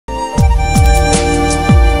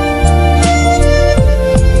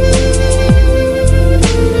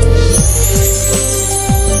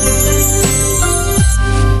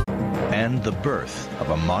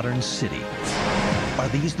modern city. Are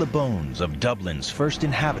these the bones of Dublin's first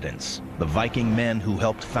inhabitants, the Viking men who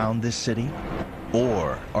helped found this city?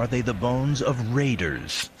 Or are they the bones of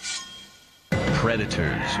raiders,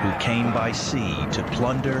 predators who came by sea to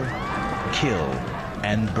plunder, kill,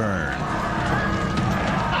 and burn?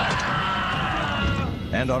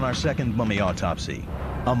 And on our second mummy autopsy,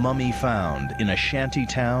 a mummy found in a shanty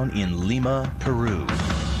town in Lima, Peru.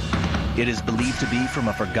 It is believed to be from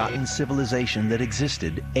a forgotten civilization that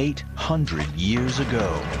existed 800 years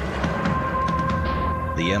ago.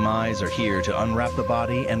 The MIs are here to unwrap the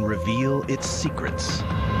body and reveal its secrets.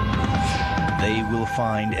 They will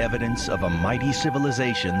find evidence of a mighty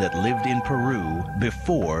civilization that lived in Peru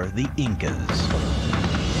before the Incas.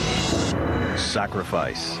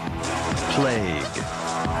 Sacrifice, plague,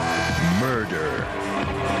 murder.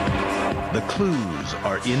 The clues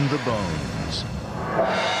are in the bones.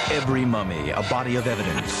 Every mummy, a body of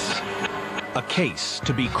evidence. A case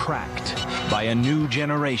to be cracked by a new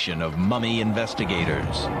generation of mummy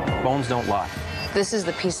investigators. Bones don't lie. This is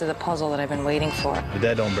the piece of the puzzle that I've been waiting for. The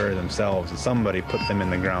dead don't bury themselves. Somebody put them in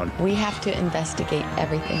the ground. We have to investigate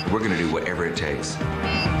everything. We're going to do whatever it takes.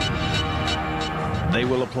 They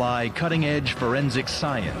will apply cutting-edge forensic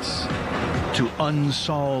science to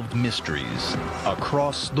unsolved mysteries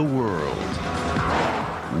across the world,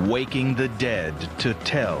 waking the dead to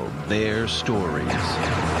tell their stories.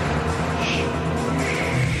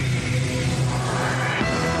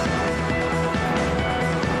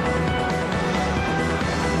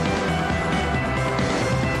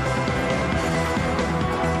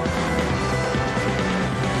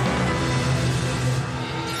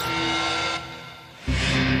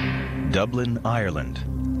 Dublin, Ireland.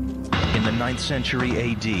 In the 9th century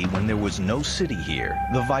AD, when there was no city here,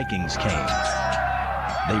 the Vikings came.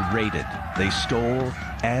 They raided, they stole,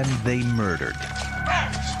 and they murdered.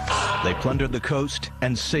 They plundered the coast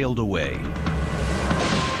and sailed away.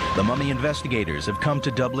 The mummy investigators have come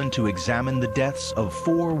to Dublin to examine the deaths of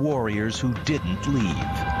 4 warriors who didn't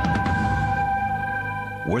leave.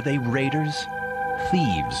 Were they raiders,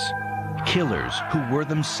 thieves, killers who were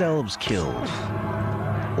themselves killed?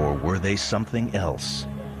 Or were they something else?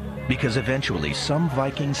 Because eventually some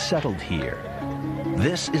Vikings settled here.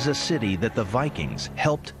 This is a city that the Vikings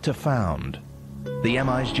helped to found. The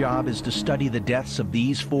MI's job is to study the deaths of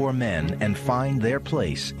these 4 men and find their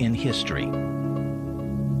place in history.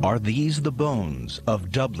 Are these the bones of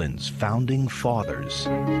Dublin's founding fathers?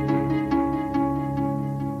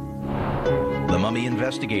 The mummy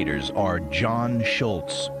investigators are John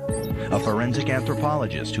Schultz, a forensic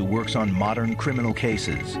anthropologist who works on modern criminal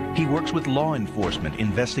cases. He works with law enforcement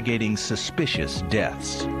investigating suspicious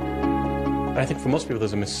deaths. I think for most people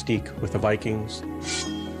there's a mystique with the Vikings.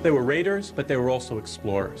 They were raiders, but they were also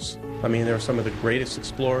explorers. I mean, they were some of the greatest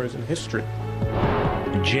explorers in history.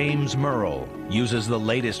 James Murrell uses the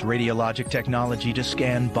latest radiologic technology to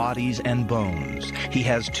scan bodies and bones. He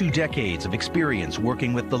has 2 decades of experience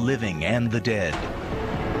working with the living and the dead.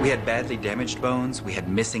 We had badly damaged bones, we had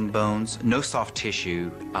missing bones, no soft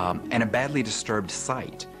tissue, and a badly disturbed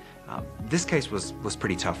site. This case was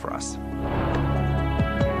pretty tough for us.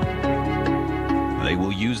 They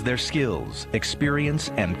will use their skills,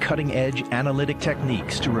 experience, and cutting-edge analytic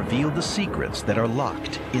techniques to reveal the secrets that are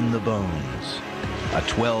locked in the bones. A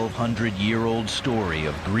 1,200-year-old story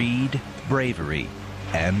of greed, bravery,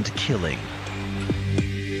 and killing.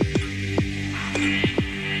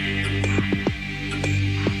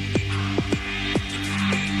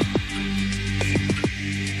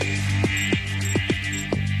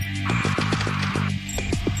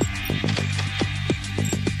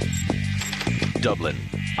 Dublin,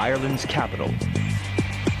 Ireland's capital.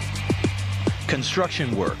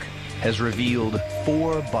 Construction work has revealed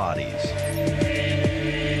 4 bodies.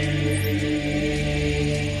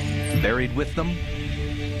 Buried with them,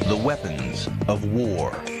 the weapons of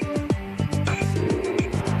war.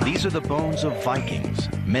 These are the bones of Vikings,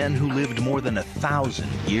 men who lived more than 1,000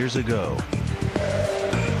 years ago.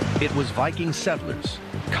 It was Viking settlers,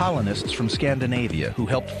 colonists from Scandinavia, who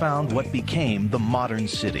helped found what became the modern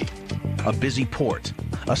city. A busy port,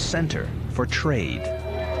 a center for trade.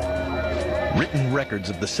 Written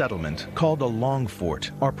records of the settlement, called a long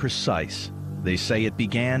fort, are precise. They say it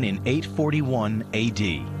began in 841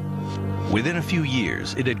 AD. Within a few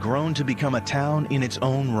years, it had grown to become a town in its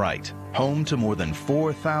own right, home to more than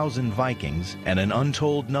 4,000 Vikings and an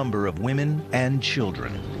untold number of women and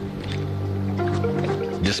children.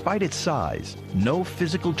 Despite its size, no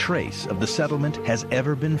physical trace of the settlement has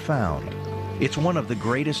ever been found. It's one of the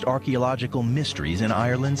greatest archaeological mysteries in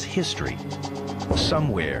Ireland's history.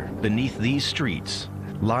 Somewhere beneath these streets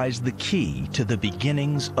lies the key to the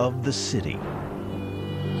beginnings of the city.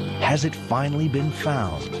 Has it finally been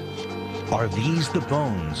found? Are these the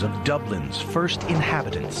bones of Dublin's first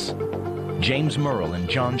inhabitants? James Murrell and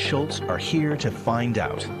John Schultz are here to find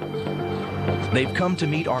out. They've come to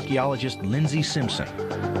meet archaeologist Lindsay Simpson.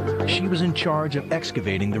 She was in charge of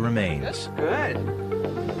excavating the remains. That's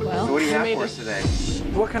good. Well, So what do you have for us today?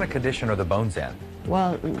 What kind of condition are the bones in?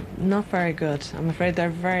 Well, not very good. I'm afraid they're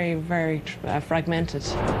very, very fragmented.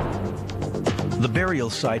 The burial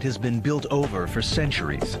site has been built over for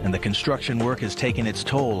centuries, and the construction work has taken its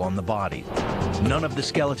toll on the body. None of the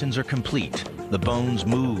skeletons are complete. The bones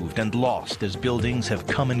moved and lost as buildings have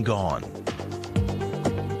come and gone.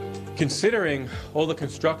 Considering all the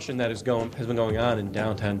construction that has been going on in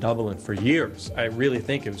downtown Dublin for years, I really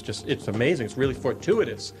think it's amazing. It's really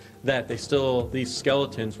fortuitous that these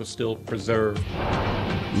skeletons were still preserved.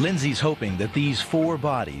 Lindsay's hoping that these 4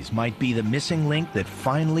 bodies might be the missing link that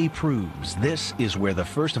finally proves this is where the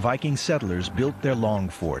first Viking settlers built their long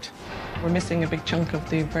fort. We're missing a big chunk of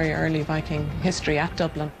the very early Viking history at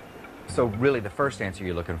Dublin. So really the first answer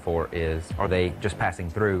you're looking for is, are they just passing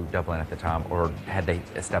through Dublin at the time, or had they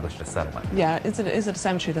established a settlement? Yeah, is it a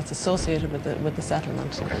cemetery that's associated with the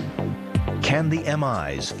settlement? Okay. Can the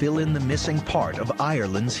MIs fill in the missing part of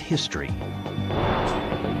Ireland's history?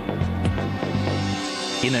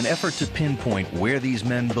 In an effort to pinpoint where these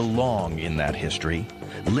men belong in that history,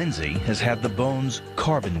 Lindsay has had the bones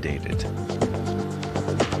carbon dated.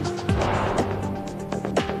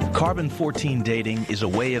 Carbon-14 dating is a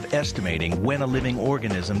way of estimating when a living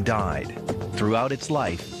organism died. Throughout its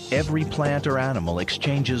life, every plant or animal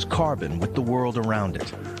exchanges carbon with the world around it.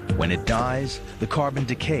 When it dies, the carbon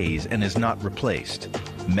decays and is not replaced.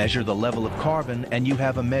 Measure the level of carbon and you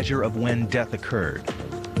have a measure of when death occurred.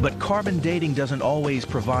 But carbon dating doesn't always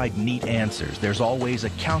provide neat answers. There's always a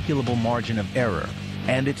calculable margin of error.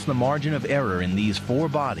 And it's the margin of error in these 4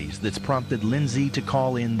 bodies that's prompted Lindsay to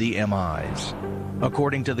call in the MIs.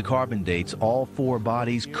 According to the carbon dates, all 4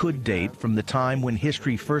 bodies could date from the time when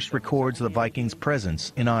history first records the Vikings'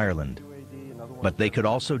 presence in Ireland. But they could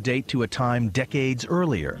also date to a time decades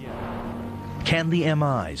earlier. Can the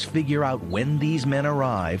MIs figure out when these men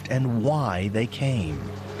arrived and why they came?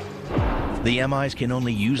 The MIs can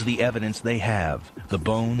only use the evidence they have, the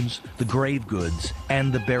bones, the grave goods,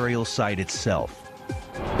 and the burial site itself.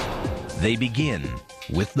 They begin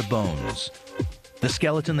with the bones. The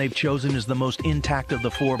skeleton they've chosen is the most intact of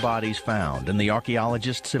the 4 bodies found, and the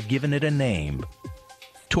archaeologists have given it a name,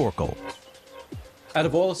 Torkel. Out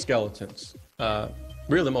of all the skeletons,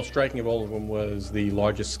 really the most striking of all of them was the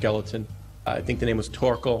largest skeleton. I think the name was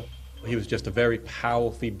Torkel. He was just a very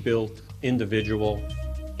powerfully built individual.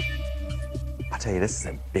 I'll tell you, this is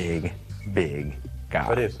a big, big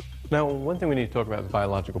guy. It is. Now, one thing we need to talk about is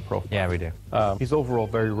biological profile. Yeah, we do. He's overall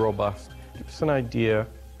very robust. Give us an idea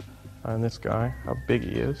on this guy, how big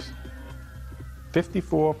he is.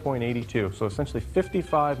 54.82, so essentially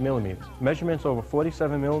 55 millimeters. Measurements over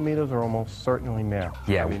 47 millimeters are almost certainly male.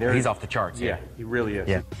 Yeah, I mean, he's off the charts. Yeah, he really is.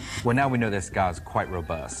 Yeah. Well, now we know this guy's quite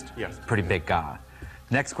robust. Yes. Pretty big guy.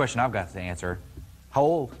 Next question I've got to answer, how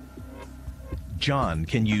old? John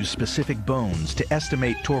can use specific bones to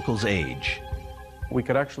estimate Torkel's age. We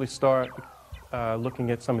could actually start looking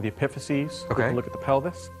at some of the epiphyses. Okay. We can look at the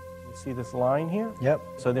pelvis. You see this line here? Yep.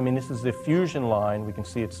 So, I mean, this is the fusion line. We can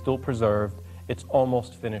see it's still preserved. It's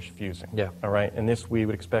almost finished fusing. Yeah. All right, and this we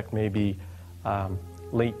would expect maybe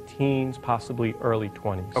late teens, possibly early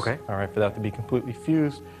 20s. Okay. All right, for that to be completely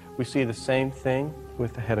fused. We see the same thing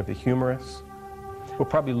with the head of the humerus. We're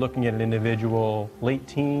probably looking at an individual late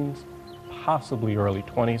teens, possibly early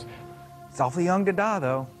 20s. It's awfully young to die,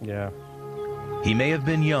 though. Yeah. He may have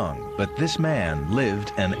been young, but this man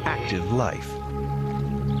lived an active life.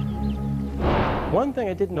 One thing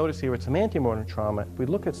I did notice here with some antemortem trauma, if we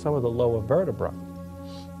look at some of the lower vertebrae,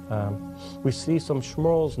 we see some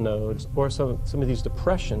Schmorl's nodes or some of these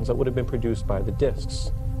depressions that would have been produced by the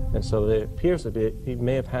discs. And so it appears that he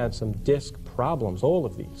may have had some disc problems, all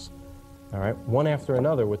of these. All right, one after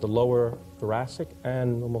another with the lower thoracic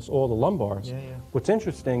and almost all the lumbars. Yeah, yeah. What's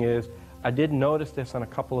interesting is I did notice this on a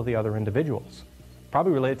couple of the other individuals,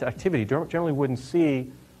 probably related to activity. Generally wouldn't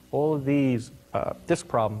see all of these disc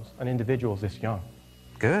problems on individuals this young.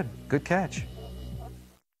 Good. Good catch.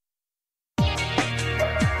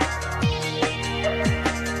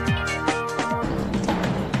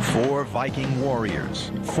 Four Viking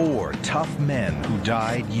warriors, 4 tough men who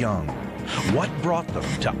died young. What brought them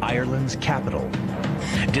to Ireland's capital?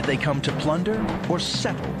 Did they come to plunder or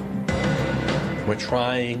settle? We're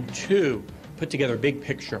trying to put together a big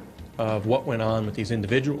picture of what went on with these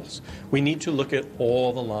individuals. We need to look at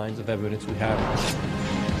all the lines of evidence we have.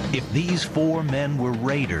 If these 4 men were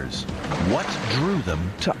raiders, what drew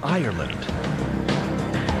them to Ireland?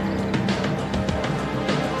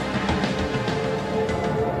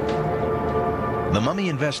 The mummy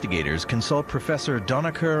investigators consult Professor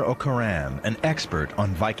Donnachar O'Caran, an expert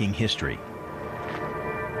on Viking history.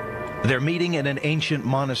 They're meeting in an ancient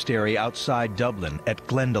monastery outside Dublin at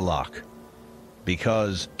Glendalough,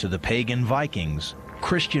 because to the pagan Vikings,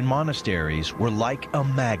 Christian monasteries were like a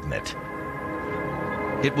magnet.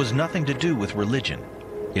 It was nothing to do with religion.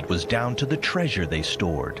 It was down to the treasure they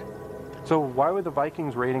stored. So why were the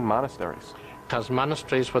Vikings raiding monasteries? Because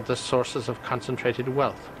monasteries were the sources of concentrated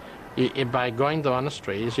wealth. By going to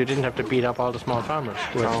monasteries, you didn't have to beat up all the small farmers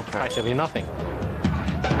with practically nothing.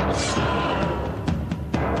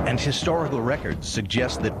 And historical records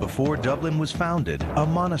suggest that before Dublin was founded, a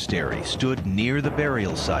monastery stood near the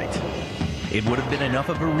burial site. It would have been enough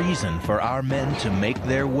of a reason for our men to make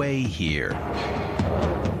their way here.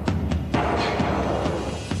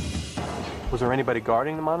 Was there anybody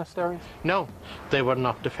guarding the monasteries? No, they were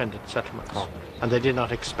not defended settlements. And they did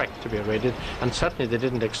not expect to be raided, and certainly they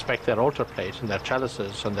didn't expect their altar plate and their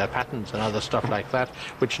chalices and their patens and other stuff like that,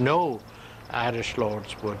 which no Irish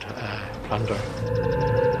lords would plunder.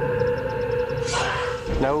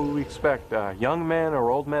 Now we expect young men or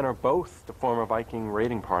old men or both to form a Viking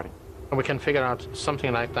raiding party. And we can figure out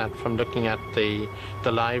something like that from looking at the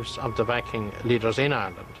lives of the Viking leaders in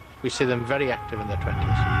Ireland. We see them very active in their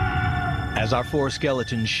 20s. As our 4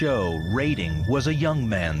 skeletons show, raiding was a young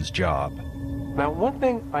man's job. Now, one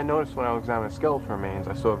thing I noticed when I was examining skeletal remains,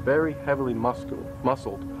 I saw a very heavily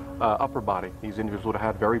muscled upper body. These individuals would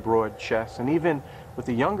have had very broad chests, and even with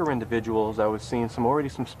the younger individuals, I was seeing already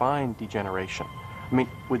some spine degeneration. I mean,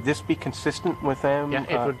 would this be consistent with them? Yeah,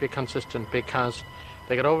 it would be consistent because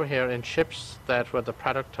they got over here in ships that were the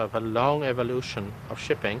product of a long evolution of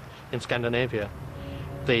shipping in Scandinavia,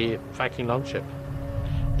 the Viking longship.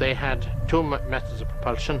 They had 2 methods of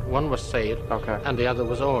propulsion. One was sail, and the other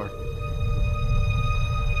was oar.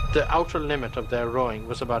 The outer limit of their rowing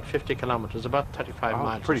was about 50 kilometers, about 35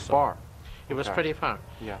 miles. Pretty far. It was pretty far.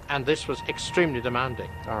 Yeah. And this was extremely demanding.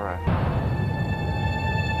 All right.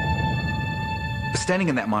 Standing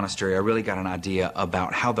in that monastery, I really got an idea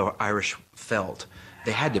about how the Irish felt.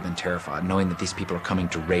 They had to have been terrified, knowing that these people are coming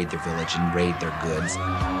to raid their village and raid their goods.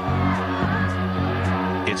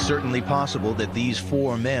 It's certainly possible that these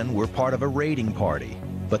 4 men were part of a raiding party,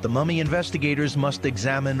 but the mummy investigators must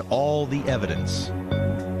examine all the evidence.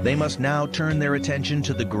 They must now turn their attention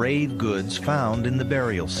to the grave goods found in the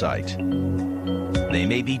burial site. They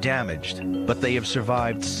may be damaged, but they have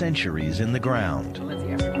survived centuries in the ground.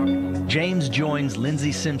 James joins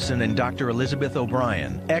Lindsay Simpson and Dr. Elizabeth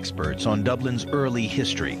O'Brien, experts on Dublin's early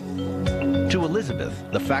history. To Elizabeth,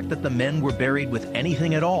 the fact that the men were buried with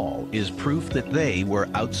anything at all is proof that they were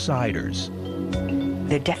outsiders.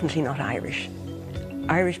 They're definitely not Irish.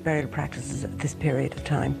 Irish burial practices at this period of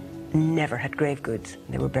time never had grave goods.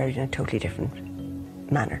 They were buried in a totally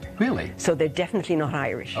different manner. Really? So they're definitely not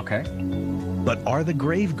Irish. Okay. But are the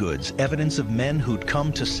grave goods evidence of men who'd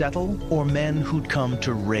come to settle or men who'd come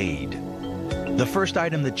to raid? The first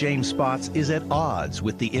item that James spots is at odds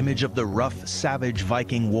with the image of the rough, savage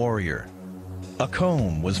Viking warrior. A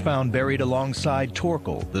comb was found buried alongside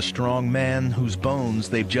Torkel, the strong man whose bones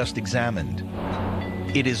they've just examined.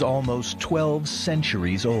 It is almost 12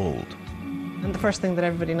 centuries old. And the first thing that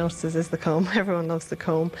everybody notices is the comb. Everyone loves the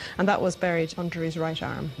comb. And that was buried under his right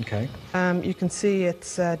arm. Okay. You can see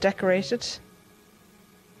it's decorated.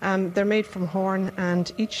 They're made from horn,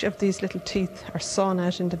 and each of these little teeth are sawn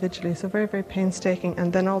out individually, so very, very painstaking.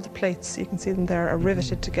 And then all the plates, you can see them there, are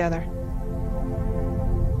riveted together.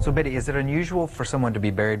 So, Betty, is it unusual for someone to be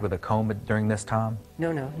buried with a comb during this time?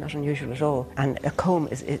 No, no, not unusual at all. And a comb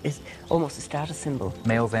is almost a status symbol.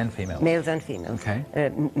 Males and females? Males and females. Okay.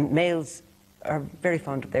 Males are very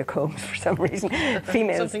fond of their combs for some reason.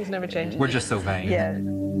 Females... Some things never change. We're just so vain. Yeah.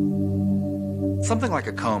 Something like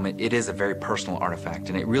a comb, it is a very personal artifact,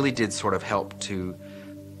 and it really did sort of help to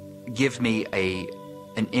give me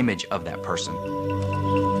an image of that person.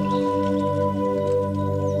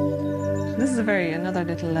 This is another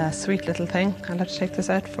little sweet little thing. I'll have to take this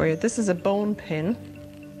out for you. This is a bone pin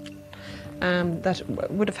that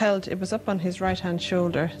would have held, it was up on his right-hand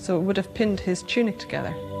shoulder, so it would have pinned his tunic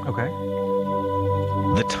together. Okay.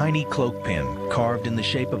 The tiny cloak pin, carved in the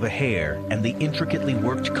shape of a hare, and the intricately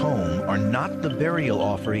worked comb are not the burial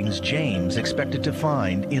offerings James expected to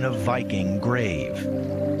find in a Viking grave.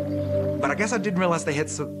 But I guess I didn't realize they had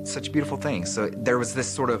such beautiful things. So there was this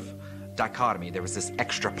sort of dichotomy. There was this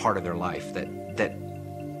extra part of their life that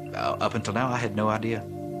up until now I had no idea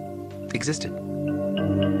existed.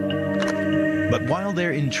 But while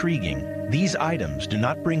they're intriguing, these items do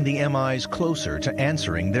not bring the MIs closer to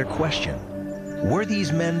answering their question. Were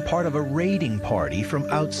these men part of a raiding party from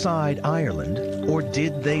outside Ireland, or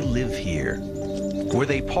did they live here? Were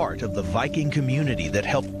they part of the Viking community that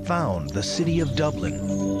helped found the city of Dublin?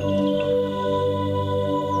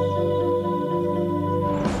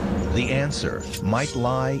 The answer might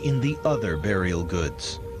lie in the other burial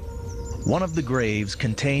goods. One of the graves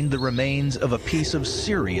contained the remains of a piece of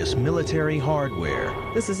serious military hardware.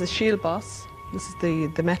 This is a shield boss. This is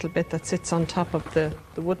the metal bit that sits on top of the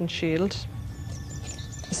wooden shield.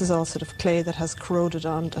 This is all sort of clay that has corroded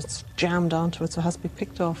on, that's jammed onto it, so it has to be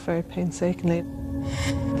picked off very painstakingly.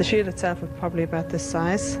 The shield itself was probably about this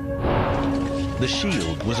size. The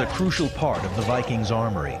shield was a crucial part of the Vikings'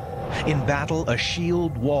 armory. In battle, a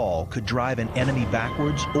shield wall could drive an enemy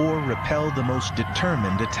backwards or repel the most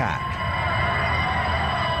determined attack.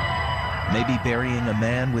 Maybe burying a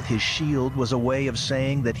man with his shield was a way of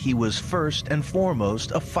saying that he was first and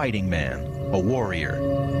foremost a fighting man, a warrior.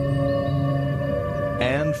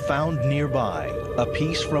 And found nearby, a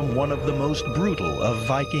piece from one of the most brutal of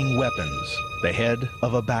Viking weapons, the head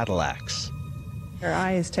of a battle axe. Her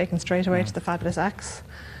eye is taken straight away to the fabulous axe.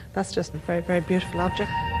 That's just a very, very beautiful object.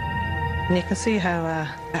 And you can see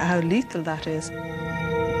how lethal that is.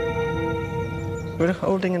 We're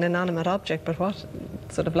holding an inanimate object, but what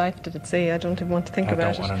sort of life did it see? I don't even want to think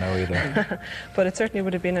about it. I don't want to know either. But it certainly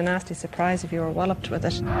would have been a nasty surprise if you were walloped with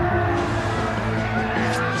it.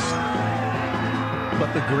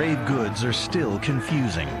 But the grave goods are still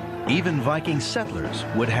confusing. Even Viking settlers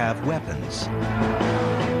would have weapons.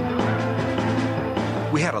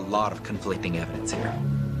 We had a lot of conflicting evidence here.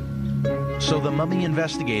 So the mummy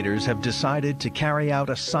investigators have decided to carry out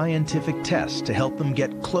a scientific test to help them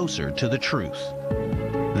get closer to the truth.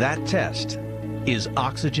 That test is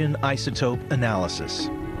oxygen isotope analysis.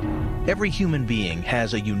 Every human being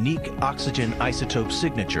has a unique oxygen isotope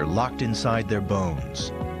signature locked inside their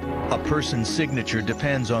bones. A person's signature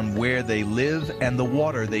depends on where they live and the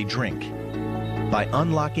water they drink. By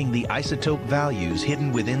unlocking the isotope values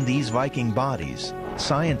hidden within these Viking bodies,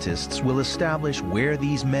 scientists will establish where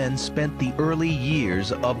these men spent the early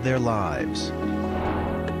years of their lives.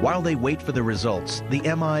 While they wait for the results, the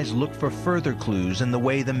MIs look for further clues in the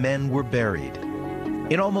way the men were buried.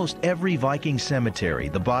 In almost every Viking cemetery,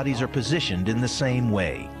 the bodies are positioned in the same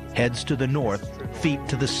way, heads to the north, feet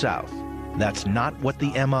to the south. That's not what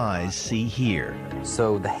the MIs see here.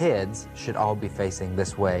 So the heads should all be facing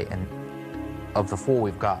this way, and of the four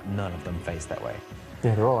we've got, none of them face that way.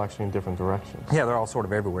 Yeah, they're all actually in different directions. Yeah, they're all sort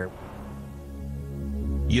of everywhere.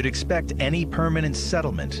 You'd expect any permanent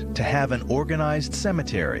settlement to have an organized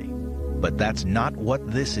cemetery, but that's not what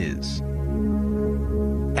this is.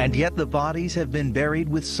 And yet the bodies have been buried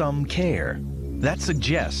with some care. That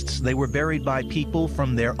suggests they were buried by people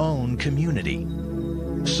from their own community.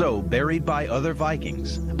 So buried by other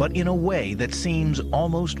Vikings, but in a way that seems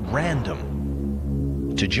almost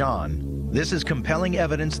random. To John, this is compelling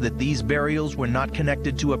evidence that these burials were not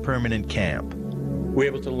connected to a permanent camp. We're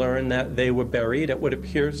able to learn that they were buried at what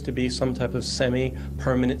appears to be some type of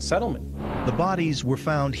semi-permanent settlement. The bodies were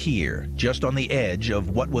found here, just on the edge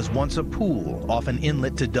of what was once a pool off an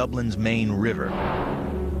inlet to Dublin's main river.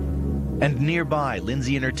 And nearby,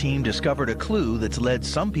 Lindsay and her team discovered a clue that's led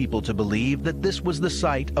some people to believe that this was the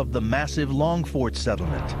site of the massive Longfort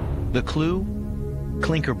settlement. The clue?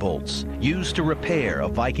 Clinker bolts, used to repair a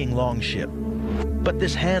Viking longship. But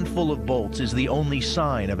this handful of bolts is the only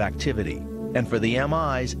sign of activity. And for the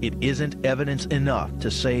MIs, it isn't evidence enough to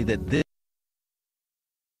say that this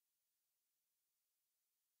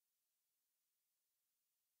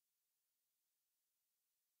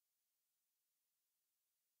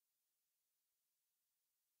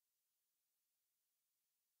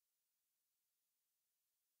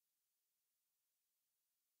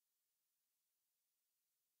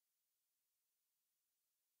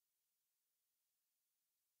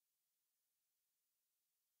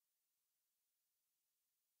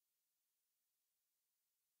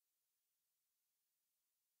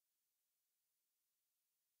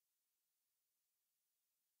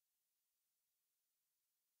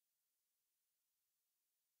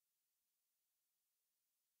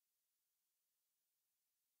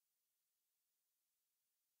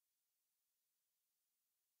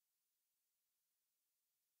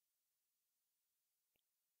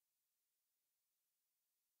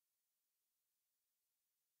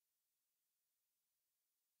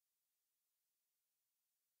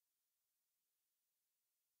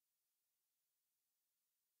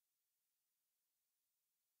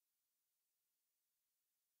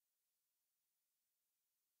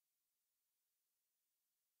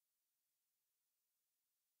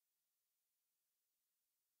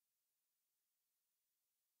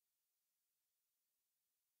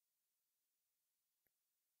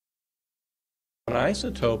An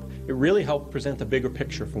isotope, it really helped present a bigger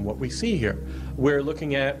picture from what we see here. We're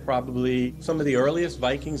looking at probably some of the earliest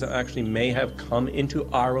Vikings that actually may have come into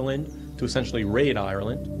Ireland to essentially raid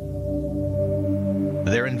Ireland.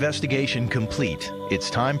 Their investigation complete, it's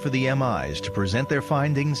time for the MIs to present their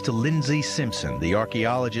findings to Lindsay Simpson, the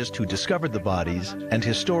archaeologist who discovered the bodies, and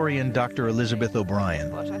historian Dr. Elizabeth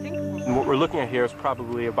O'Brien. And what we're looking at here is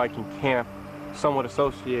probably a Viking camp somewhat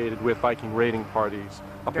associated with Viking raiding parties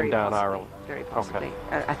up and down Ireland. Very possibly,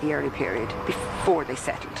 at the early period, before they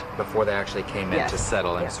settled. Before they actually came in to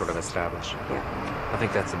settle and sort of establish. Yeah. I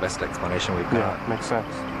think that's the best explanation we've got. Yeah, makes sense.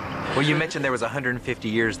 Well, you mentioned there was 150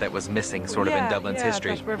 years that was missing sort of in Dublin's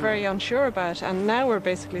history. That we're very unsure about, and now we're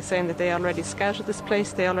basically saying that they already scouted this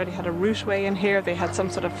place, they already had a routeway in here, they had some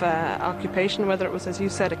sort of occupation, whether it was, as you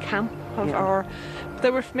said, a camp, or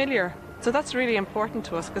they were familiar. So that's really important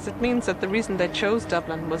to us, because it means that the reason they chose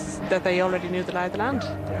Dublin was that they already knew the lie of the land.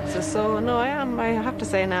 So no, I have to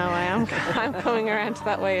say now, I'm coming around to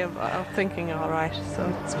that way of thinking, all right. So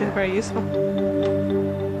it's been very useful.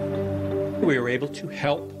 We were able to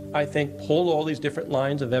help, I think, pull all these different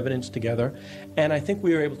lines of evidence together, and I think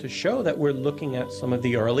we were able to show that we're looking at some of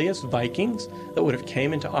the earliest Vikings that would have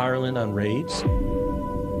came into Ireland on raids.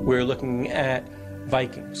 We're looking at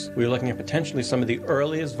Vikings. We were looking at potentially some of the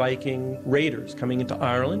earliest Viking raiders coming into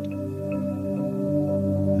Ireland.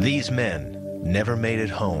 These men never made it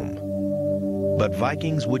home, but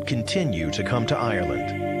Vikings would continue to come to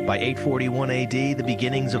Ireland. By 841 AD, the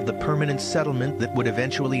beginnings of the permanent settlement that would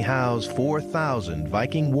eventually house 4,000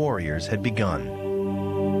 Viking warriors had begun.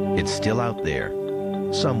 It's still out there,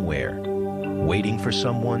 somewhere, waiting for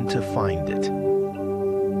someone to find it.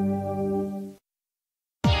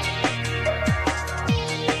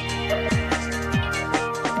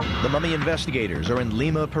 The mummy investigators are in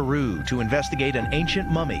Lima, Peru to investigate an ancient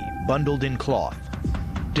mummy bundled in cloth.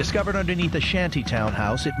 Discovered underneath a shantytown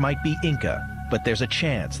house, it might be Inca, but there's a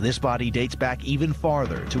chance this body dates back even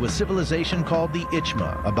farther to a civilization called the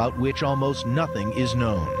Ichma, about which almost nothing is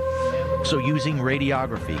known. So using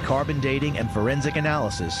radiography, carbon dating, and forensic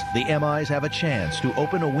analysis, the MIs have a chance to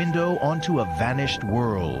open a window onto a vanished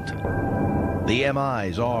world. The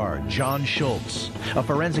MIs are John Schultz, a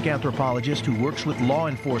forensic anthropologist who works with law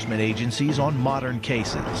enforcement agencies on modern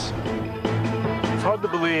cases. It's hard to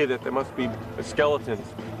believe that there must be skeletons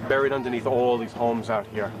buried underneath all these homes out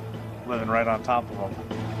here. Living right on top of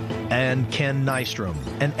them. And Ken Nystrom,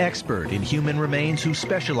 an expert in human remains who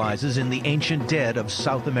specializes in the ancient dead of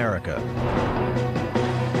South America.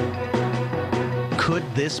 Could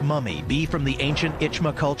this mummy be from the ancient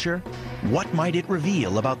Ichma culture? What might it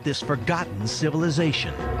reveal about this forgotten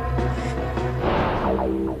civilization?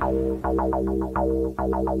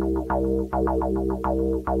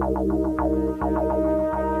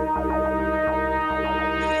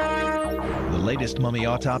 The latest mummy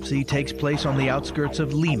autopsy takes place on the outskirts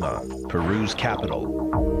of Lima, Peru's capital.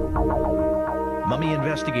 Mummy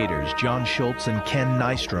investigators John Schultz and Ken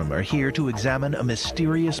Nystrom are here to examine a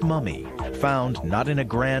mysterious mummy found not in a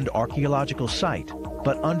grand archaeological site,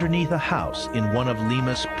 but underneath a house in one of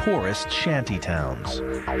Lima's poorest shantytowns.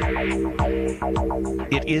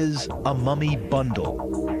 It is a mummy bundle,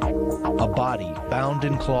 a body bound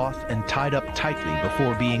in cloth and tied up tightly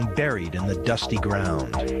before being buried in the dusty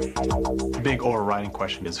ground. The big overriding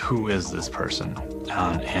question is, who is this person?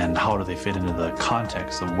 And how do they fit into the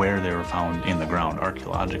context of where they were found in the ground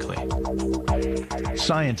archaeologically?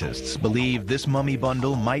 Scientists believe this mummy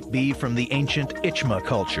bundle might be from the ancient Ichma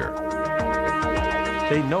culture.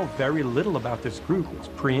 They know very little about this group. It's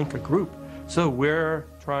a pre-Inca group. So we're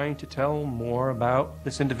trying to tell more about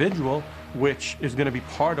this individual, which is going to be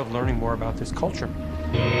part of learning more about this culture.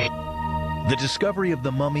 The discovery of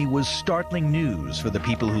the mummy was startling news for the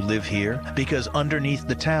people who live here, because underneath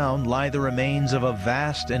the town lie the remains of a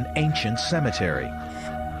vast and ancient cemetery.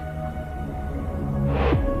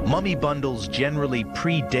 Mummy bundles generally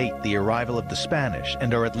predate the arrival of the Spanish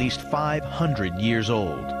and are at least 500 years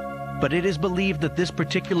old. But it is believed that this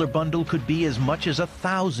particular bundle could be as much as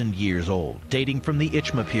 1,000 years old, dating from the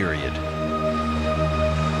Ichma period.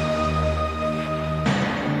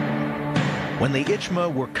 When the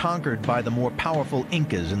Ichma were conquered by the more powerful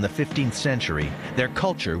Incas in the 15th century, their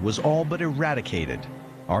culture was all but eradicated.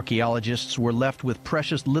 Archaeologists were left with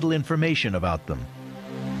precious little information about them.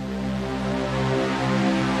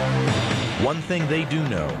 One thing they do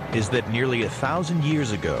know is that nearly 1,000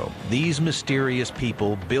 years ago, these mysterious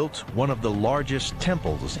people built one of the largest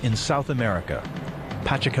temples in South America,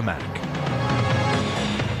 Pachacamac.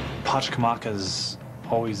 Pachacamac has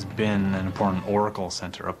always been an important oracle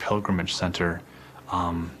center, a pilgrimage center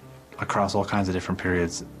across all kinds of different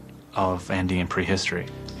periods of Andean prehistory.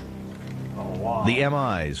 The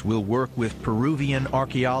MIs will work with Peruvian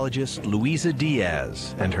archaeologist Luisa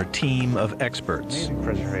Diaz and her team of experts. Amazing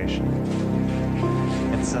preservation.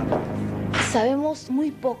 It's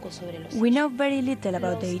We know very little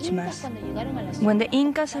about the Ichmas. When the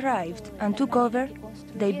Incas arrived and took over,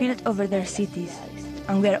 they built over their cities,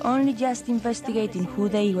 and we are only just investigating who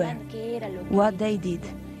they were, what they did.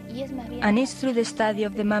 And it's through the study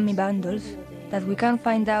of the mummy bundles that we can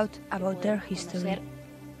find out about their history.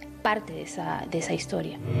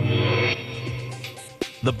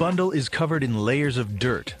 The bundle is covered in layers of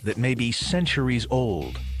dirt that may be centuries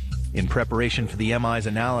old. In preparation for the MI's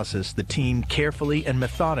analysis, the team carefully and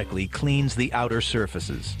methodically cleans the outer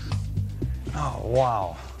surfaces. Oh,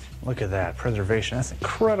 wow. Look at that. Preservation. That's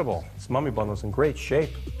incredible. This mummy bundle's in great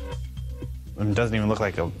shape. It doesn't even look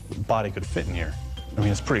like a body could fit in here. I mean,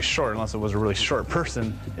 it's pretty short, unless it was a really short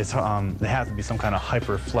person. It has to be some kind of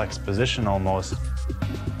hyper-flexed position almost.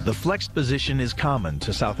 The flexed position is common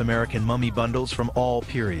to South American mummy bundles from all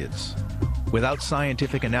periods. Without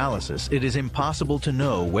scientific analysis, it is impossible to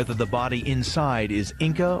know whether the body inside is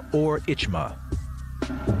Inca or Ichma.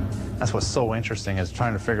 That's what's so interesting, is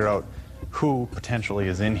trying to figure out who potentially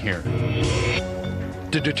is in here.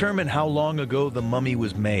 To determine how long ago the mummy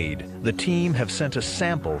was made, the team have sent a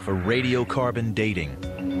sample for radiocarbon dating.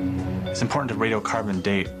 It's important to radiocarbon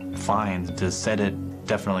date finds, to set it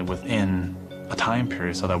definitely within a time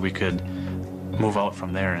period so that we could move out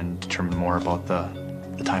from there and determine more about the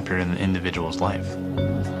time period in the individual's life.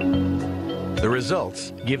 The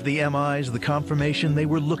results give the MIs the confirmation they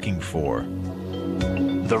were looking for.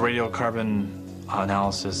 The radiocarbon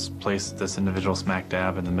analysis placed this individual smack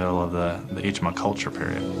dab in the middle of the Ichma culture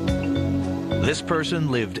period. This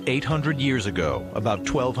person lived 800 years ago, about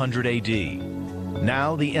 1200 AD.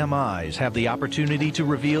 Now the MIs have the opportunity to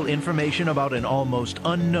reveal information about an almost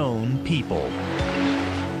unknown people.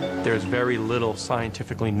 There's very little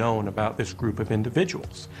scientifically known about this group of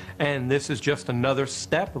individuals. And this is just another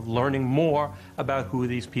step of learning more about who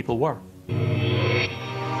these people were.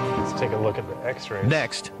 Let's take a look at the x-rays.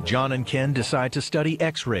 Next, John and Ken decide to study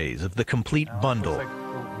x-rays of the complete bundle.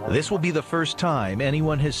 This will be the first time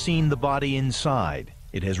anyone has seen the body inside.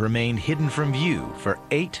 It has remained hidden from view for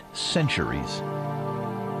 8 centuries.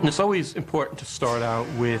 And it's always important to start out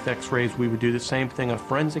with x-rays. We would do the same thing on a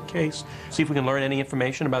forensic case, see if we can learn any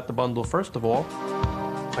information about the bundle first of all.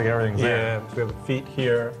 Like everything's there. Yeah, we have the feet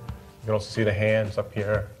here. You can also see the hands up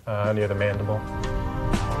here near the mandible.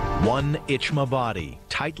 One Ichma body,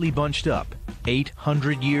 tightly bunched up,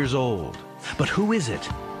 800 years old. But who is it?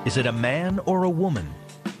 Is it a man or a woman?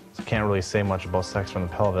 So can't really say much about sex from the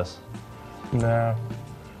pelvis. No.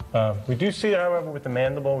 We do see, however, with the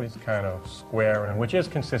mandible, he's kind of square, and which is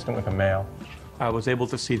consistent with a male. I was able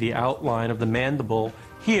to see the outline of the mandible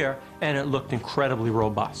here, and it looked incredibly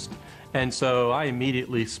robust. And so I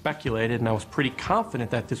immediately speculated, and I was pretty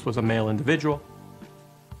confident that this was a male individual.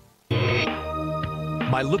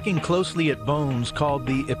 By looking closely at bones called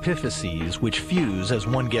the epiphyses, which fuse as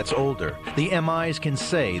one gets older, the MIs can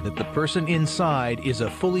say that the person inside is a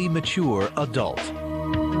fully mature adult.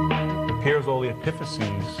 It appears all the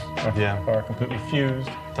epiphyses are completely fused.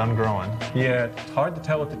 Done growing. Yeah, it's hard to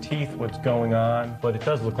tell with the teeth what's going on, but it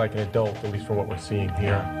does look like an adult, at least from what we're seeing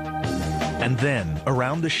here. And then,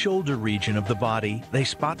 around the shoulder region of the body, they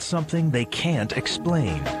spot something they can't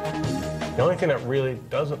explain. The only thing that really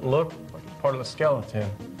doesn't look like part of the skeleton,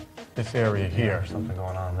 this area here, something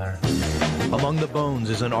going on there. Among the bones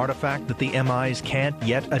is an artifact that the MIs can't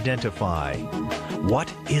yet identify.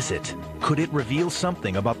 What is it? Could it reveal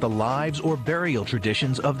something about the lives or burial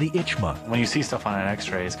traditions of the Ichma? When you see stuff on an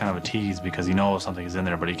x-ray, it's kind of a tease because you know something is in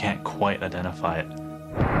there, but you can't quite identify it.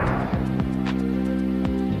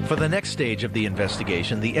 For the next stage of the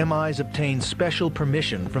investigation, the MIs obtain special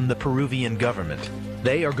permission from the Peruvian government.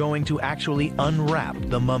 They are going to actually unwrap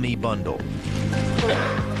the mummy bundle.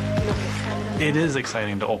 It is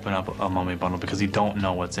exciting to open up a mummy bundle because you don't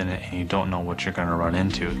know what's in it and you don't know what you're going to run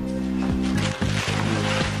into.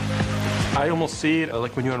 I almost see it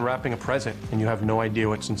like when you're unwrapping a present and you have no idea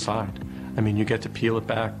what's inside. I mean, you get to peel it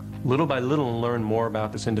back little by little and learn more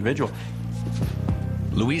about this individual.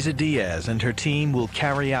 Luisa Diaz and her team will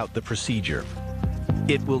carry out the procedure.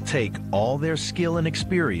 It will take all their skill and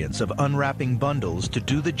experience of unwrapping bundles to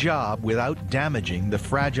do the job without damaging the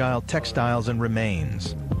fragile textiles and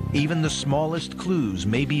remains. Even the smallest clues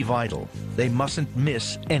may be vital. They mustn't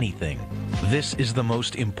miss anything. This is the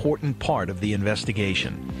most important part of the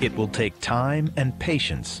investigation. It will take time and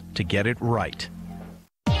patience to get it right.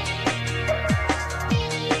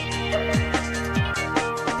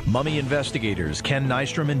 Mummy investigators Ken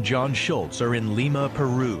Nystrom and John Schultz are in Lima,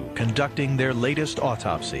 Peru, conducting their latest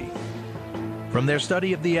autopsy. From their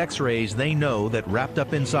study of the X-rays, they know that wrapped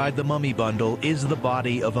up inside the mummy bundle is the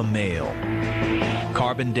body of a male.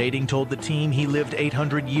 Carbon dating told the team he lived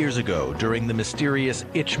 800 years ago during the mysterious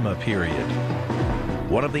Ichma period.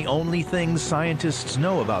 One of the only things scientists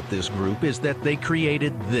know about this group is that they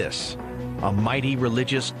created this, a mighty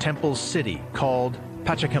religious temple city called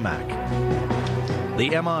Pachacamac. The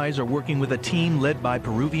MIs are working with a team led by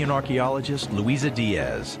Peruvian archaeologist Luisa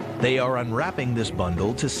Diaz. They are unwrapping this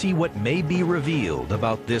bundle to see what may be revealed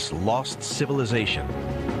about this lost civilization.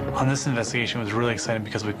 On this investigation, it was really exciting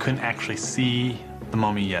because we couldn't actually see the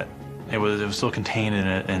mummy yet. It was still contained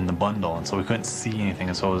in the bundle, and so we couldn't see anything,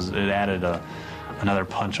 and so it added another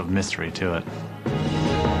punch of mystery to it.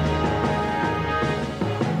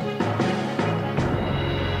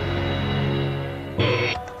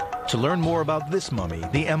 To learn more about this mummy,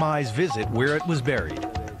 the MIs visit where it was buried,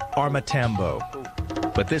 Armatambo.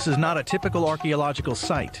 But this is not a typical archaeological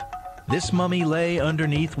site. This mummy lay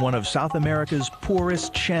underneath one of South America's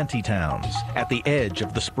poorest shanty towns, at the edge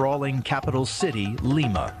of the sprawling capital city,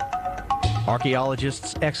 Lima.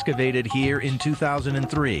 Archaeologists excavated here in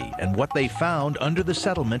 2003, and what they found under the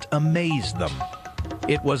settlement amazed them.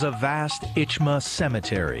 It was a vast Ichma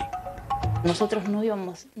cemetery.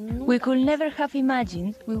 We could never have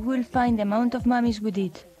imagined we will find the amount of mummies we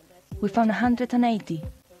did. We found 180.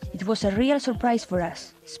 It was a real surprise for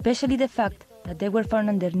us, especially the fact that they were found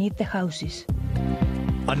underneath the houses.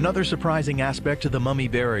 Another surprising aspect to the mummy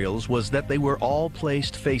burials was that they were all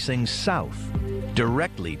placed facing south,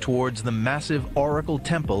 directly towards the massive oracle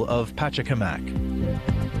temple of Pachacamac.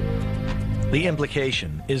 The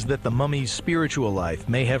implication is that the mummy's spiritual life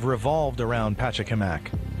may have revolved around Pachacamac,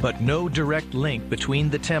 but no direct link between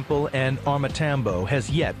the temple and Armatambo has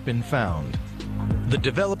yet been found. The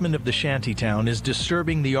development of the shantytown is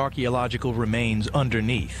disturbing the archaeological remains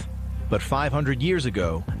underneath. But 500 years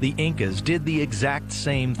ago, the Incas did the exact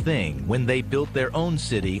same thing when they built their own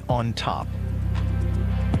city on top.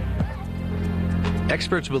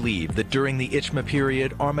 Experts believe that during the Ichma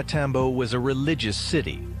period, Armatambo was a religious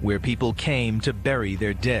city where people came to bury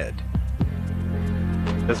their dead.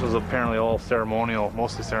 This was apparently all ceremonial,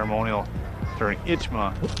 mostly ceremonial during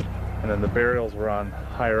Ichma, and then the burials were on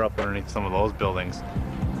higher up underneath some of those buildings.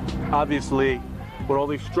 Obviously, when all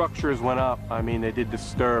these structures went up, I mean, they did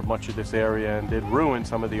disturb much of this area and did ruin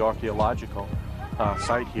some of the archaeological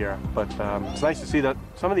site here. But it's nice to see that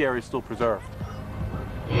some of the area is still preserved.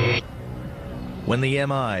 When the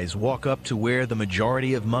MIs walk up to where the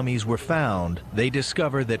majority of mummies were found, they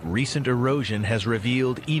discover that recent erosion has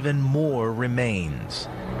revealed even more remains.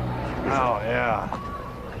 Oh, yeah.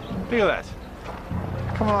 Look at that.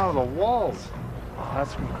 Coming out of the walls.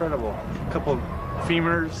 That's incredible. A couple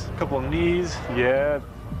femurs, a couple knees. Yeah.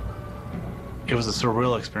 It was a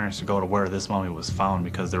surreal experience to go to where this mummy was found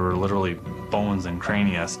because there were literally bones and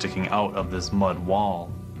crania sticking out of this mud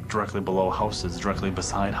wall directly below houses, directly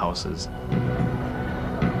beside houses.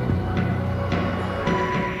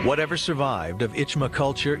 Whatever survived of Ichma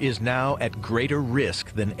culture is now at greater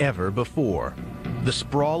risk than ever before. The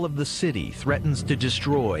sprawl of the city threatens to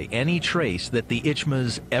destroy any trace that the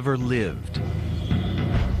Ichmas ever lived.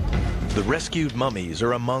 The rescued mummies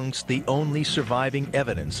are amongst the only surviving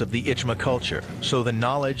evidence of the Ichma culture, so the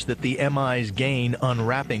knowledge that the MIs gain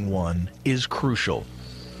unwrapping one is crucial.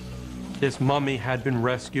 This mummy had been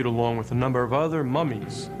rescued along with a number of other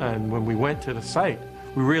mummies, and when we went to the site,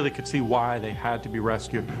 we really could see why they had to be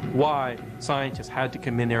rescued, why scientists had to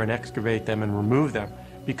come in there and excavate them and remove them,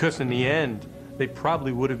 because in the end, they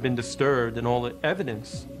probably would have been disturbed and all the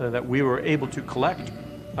evidence that we were able to collect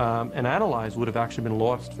and analyze would have actually been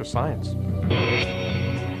lost for science.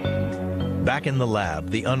 Back in the lab,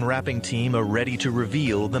 the unwrapping team are ready to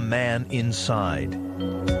reveal the man inside.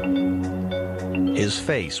 His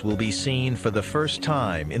face will be seen for the first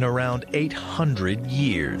time in around 800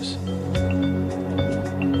 years.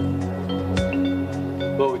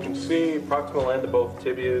 Well, we can see proximal end of both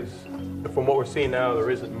tibias. From what we're seeing now,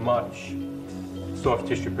 there isn't much soft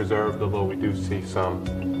tissue preserved, although we do see some,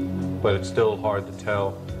 but it's still hard to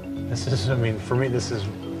tell. This is, I mean, for me, this is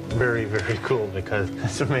very, very cool because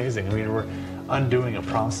it's amazing. I mean, we're undoing a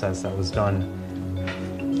process that was done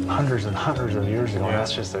hundreds and hundreds of years ago. Yeah.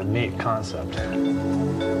 That's just a neat concept.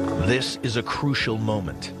 This is a crucial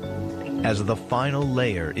moment. As the final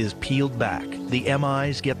layer is peeled back, the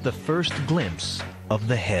MIs get the first glimpse of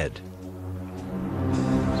the head.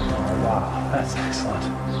 Oh, wow, that's excellent.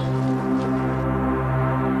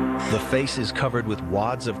 The face is covered with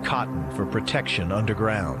wads of cotton for protection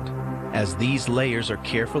underground. As these layers are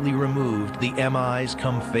carefully removed, the MIs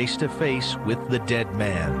come face to face with the dead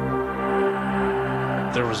man.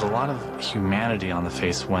 There was a lot of humanity on the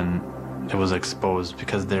face when it was exposed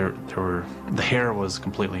because the hair was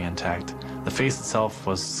completely intact. The face itself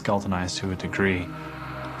was skeletonized to a degree.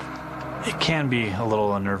 It can be a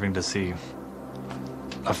little unnerving to see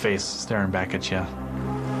a face staring back at you.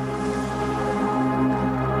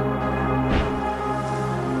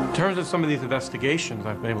 In terms of some of these investigations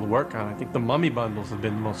I've been able to work on, I think the mummy bundles have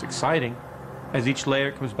been the most exciting. As each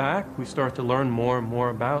layer comes back, we start to learn more and more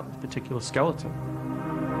about the particular skeleton.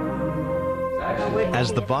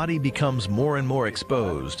 As the body becomes more and more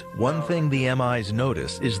exposed, one thing the MIs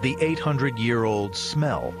notice is the 800-year-old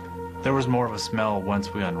smell. There was more of a smell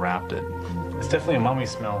once we unwrapped it. It's definitely a mummy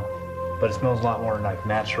smell, but it smells a lot more like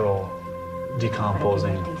natural,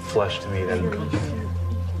 decomposing flesh to me than...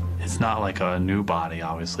 It's not like a new body,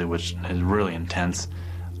 obviously, which is really intense.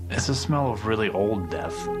 It's a smell of really old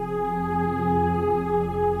death.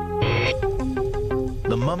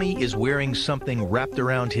 The mummy is wearing something wrapped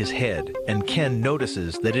around his head, and Ken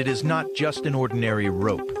notices that it is not just an ordinary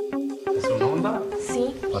rope. ¿Es una onda?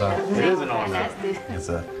 Sí. It is an onda. It's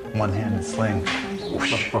a one-handed sling.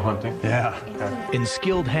 For hunting? Yeah. In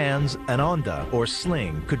skilled hands, an onda, or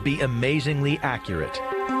sling, could be amazingly accurate.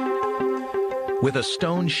 With a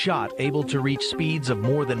stone shot able to reach speeds of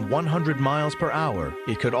more than 100 miles per hour,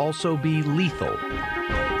 it could also be lethal.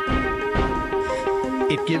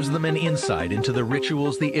 It gives them an insight into the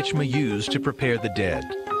rituals the Ichma use to prepare the dead.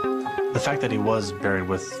 The fact that he was buried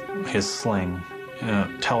with his sling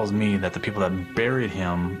tells me that the people that buried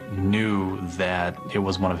him knew that it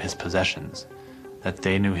was one of his possessions, that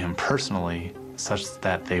they knew him personally, such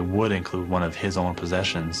that they would include one of his own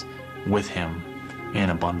possessions with him in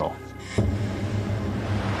a bundle.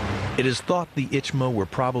 It is thought the Ichma were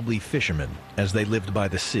probably fishermen, as they lived by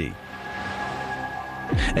the sea.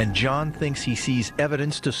 And John thinks he sees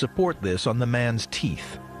evidence to support this on the man's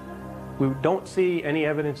teeth. We don't see any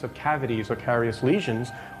evidence of cavities or carious lesions,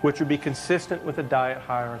 which would be consistent with a diet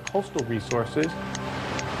higher on coastal resources.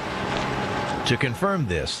 To confirm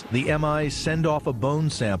this, the MIs send off a bone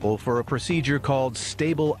sample for a procedure called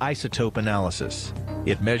stable isotope analysis.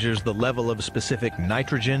 It measures the level of specific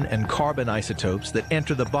nitrogen and carbon isotopes that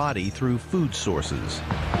enter the body through food sources.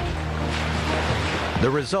 The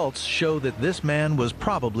results show that this man was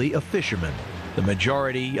probably a fisherman. The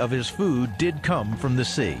majority of his food did come from the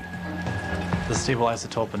sea. The stable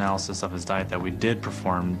isotope analysis of his diet that we did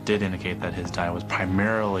perform did indicate that his diet was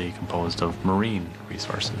primarily composed of marine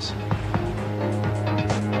resources.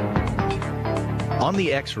 On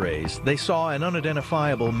the X-rays, they saw an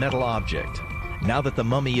unidentifiable metal object. Now that the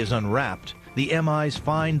mummy is unwrapped, the MIs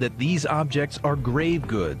find that these objects are grave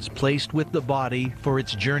goods placed with the body for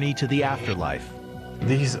its journey to the afterlife.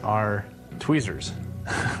 These are tweezers.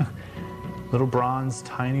 Little bronze,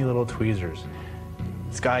 tiny little tweezers.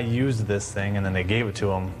 This guy used this thing and then they gave it to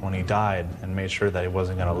him when he died and made sure that he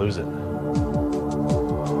wasn't going to lose it.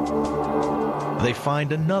 They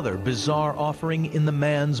find another bizarre offering in the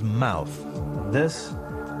man's mouth. This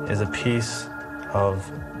is a piece of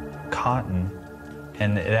cotton,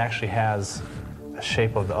 and it actually has a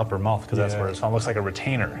shape of the upper mouth because that's where it's from. It looks like a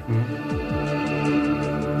retainer. Mm-hmm.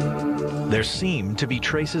 There seem to be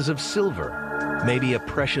traces of silver, maybe a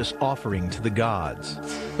precious offering to the gods.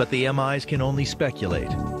 But the MIs can only speculate.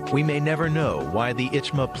 We may never know why the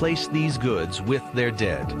Ichma placed these goods with their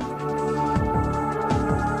dead.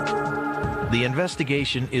 The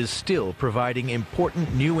investigation is still providing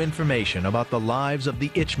important new information about the lives of the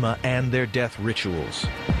Ichma and their death rituals.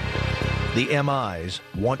 The MIs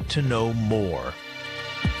want to know more.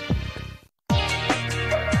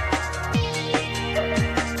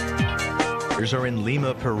 Are in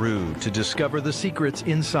Lima, Peru, to discover the secrets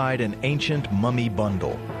inside an ancient mummy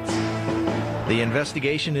bundle. The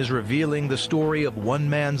investigation is revealing the story of one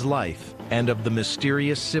man's life and of the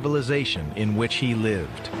mysterious civilization in which he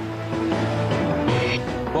lived.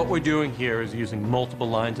 What we're doing here is using multiple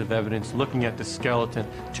lines of evidence, looking at the skeleton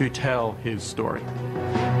to tell his story.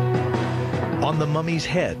 On the mummy's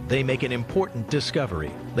head, they make an important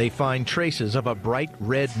discovery. They find traces of a bright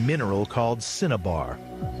red mineral called cinnabar.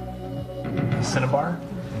 Cinnabar,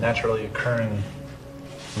 naturally occurring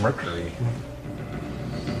mercury.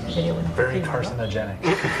 Very carcinogenic.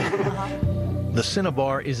 The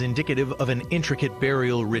cinnabar is indicative of an intricate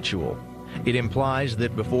burial ritual. It implies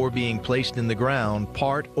that before being placed in the ground,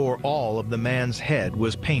 part or all of the man's head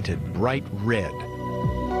was painted bright red.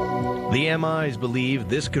 The MIs believe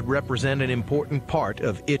this could represent an important part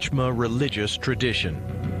of Ichma religious tradition,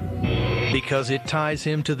 because it ties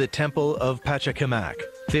him to the temple of Pachacamac.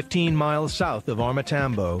 15 miles south of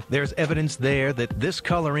Armatambo, there's evidence there that this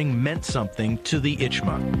coloring meant something to the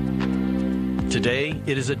Ichma. Today,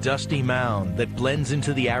 it is a dusty mound that blends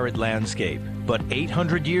into the arid landscape. But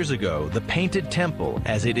 800 years ago, the painted temple,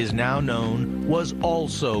 as it is now known, was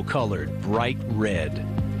also colored bright red.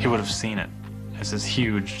 He would have seen it. It's this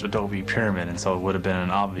huge adobe pyramid, and so it would have been an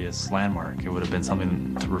obvious landmark. It would have been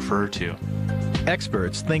something to refer to.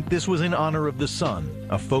 Experts think this was in honor of the sun,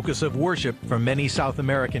 a focus of worship for many South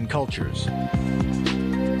American cultures.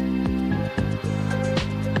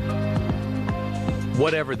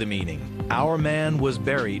 Whatever the meaning, our man was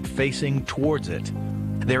buried facing towards it.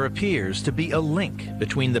 There appears to be a link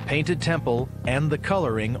between the painted temple and the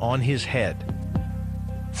coloring on his head.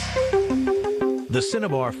 The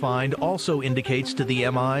cinnabar find also indicates to the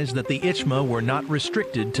MIs that the Ichma were not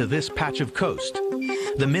restricted to this patch of coast.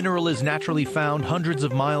 The mineral is naturally found hundreds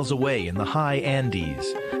of miles away in the high Andes.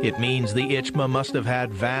 It means the Ichma must have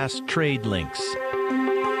had vast trade links.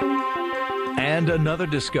 And another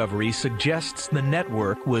discovery suggests the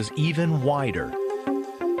network was even wider.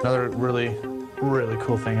 Another really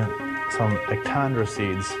cool thing, some ectandra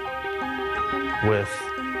seeds with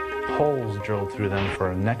holes drilled through them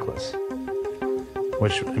for a necklace.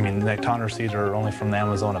 Which, I mean, the ectandra seeds are only from the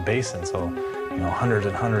Amazon basin, so, you know, hundreds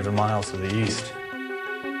and hundreds of miles to the east.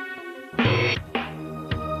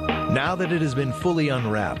 Now that it has been fully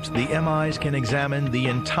unwrapped, the MIs can examine the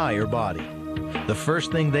entire body. The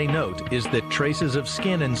first thing they note is that traces of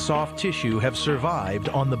skin and soft tissue have survived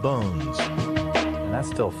on the bones. And that's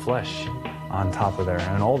still flesh on top of there,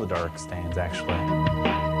 and all the dark stains, actually.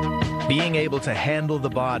 Being able to handle the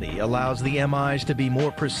body allows the MIs to be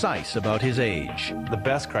more precise about his age. The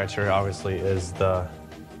best criteria, obviously, is the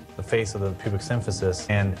face of the pubic symphysis,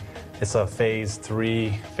 and it's a phase 3,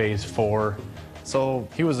 phase 4. So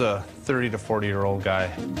he was a 30 to 40-year-old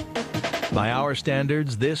guy. By our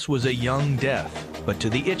standards, this was a young death, but to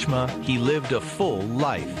the Ichma, he lived a full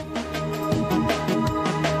life.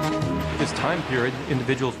 This time period,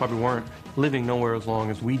 individuals probably weren't living nowhere as long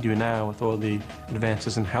as we do now with all the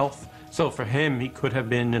advances in health. So for him, he could have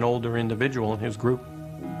been an older individual in his group.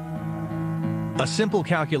 A simple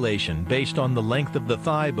calculation based on the length of the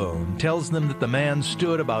thigh bone tells them that the man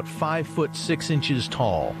stood about 5 foot 6 inches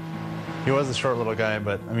tall. He was a short little guy,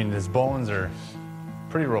 but I mean, his bones are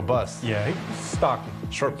pretty robust. Yeah, he was stocky.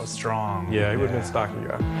 Short but strong. Yeah, he would have been a stocky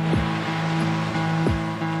guy.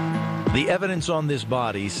 The evidence on this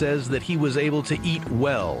body says that he was able to eat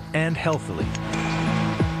well and healthily.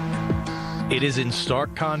 It is in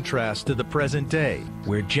stark contrast to the present day,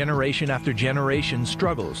 where generation after generation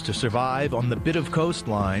struggles to survive on the bit of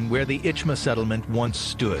coastline where the Ichma settlement once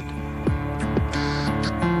stood.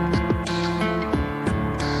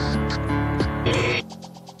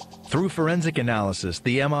 Through forensic analysis,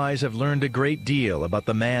 the MIs have learned a great deal about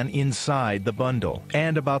the man inside the bundle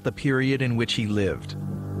and about the period in which he lived.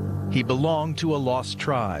 He belonged to a lost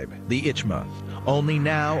tribe, the Ichma. Only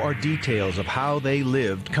now are details of how they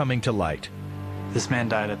lived coming to light. This man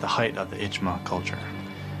died at the height of the Ichma culture.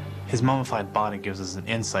 His mummified body gives us an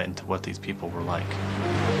insight into what these people were like.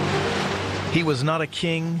 He was not a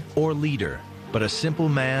king or leader, but a simple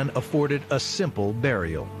man afforded a simple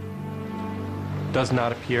burial. Does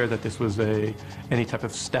not appear that this was any type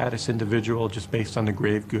of status individual just based on the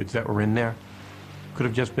grave goods that were in there. Could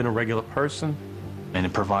have just been a regular person. And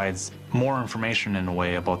it provides more information in a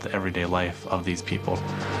way about the everyday life of these people.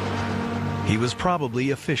 He was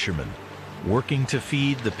probably a fisherman, working to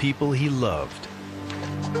feed the people he loved.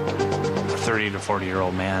 A 30 to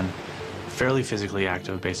 40-year-old man, fairly physically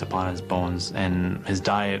active based upon his bones, and his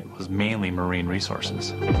diet was mainly marine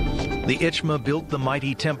resources. The Ichma built the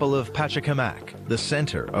mighty temple of Pachacamac, the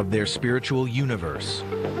center of their spiritual universe.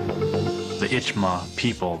 The Ichma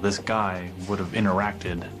people, this guy, would have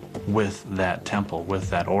interacted with that temple, with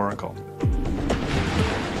that oracle.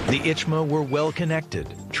 The Ichma were well connected,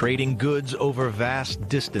 trading goods over vast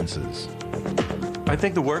distances. I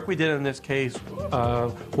think the work we did in this case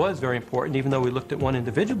was very important. Even though we looked at one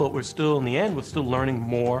individual, but we're still, in the end, we're still learning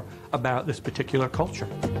more about this particular culture.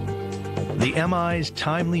 The MI's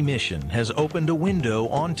timely mission has opened a window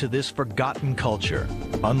onto this forgotten culture,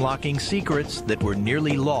 unlocking secrets that were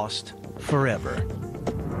nearly lost forever.